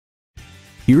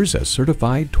Here's a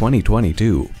certified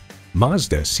 2022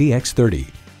 Mazda CX-30.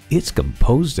 It's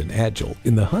composed and agile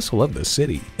in the hustle of the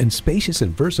city and spacious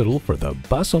and versatile for the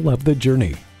bustle of the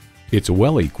journey. It's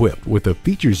well equipped with the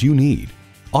features you need: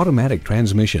 automatic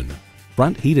transmission,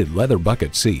 front heated leather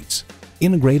bucket seats,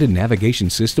 integrated navigation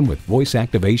system with voice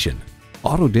activation,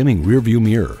 auto-dimming rearview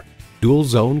mirror, dual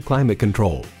zone climate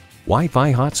control,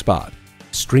 Wi-Fi hotspot,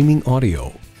 streaming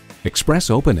audio, express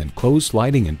open and closed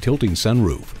sliding and tilting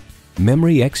sunroof,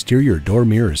 memory exterior door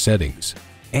mirror settings,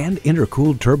 and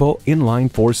intercooled turbo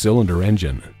inline 4-cylinder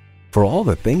engine. For all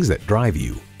the things that drive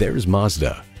you, there's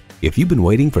Mazda. If you've been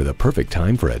waiting for the perfect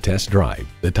time for a test drive,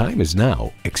 the time is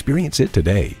now. Experience it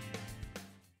today.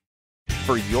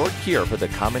 For your cure for the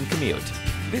common commute,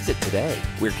 visit today.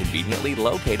 We're conveniently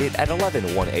located at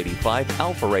 11185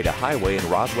 Alpharetta Highway in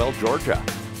Roswell, Georgia.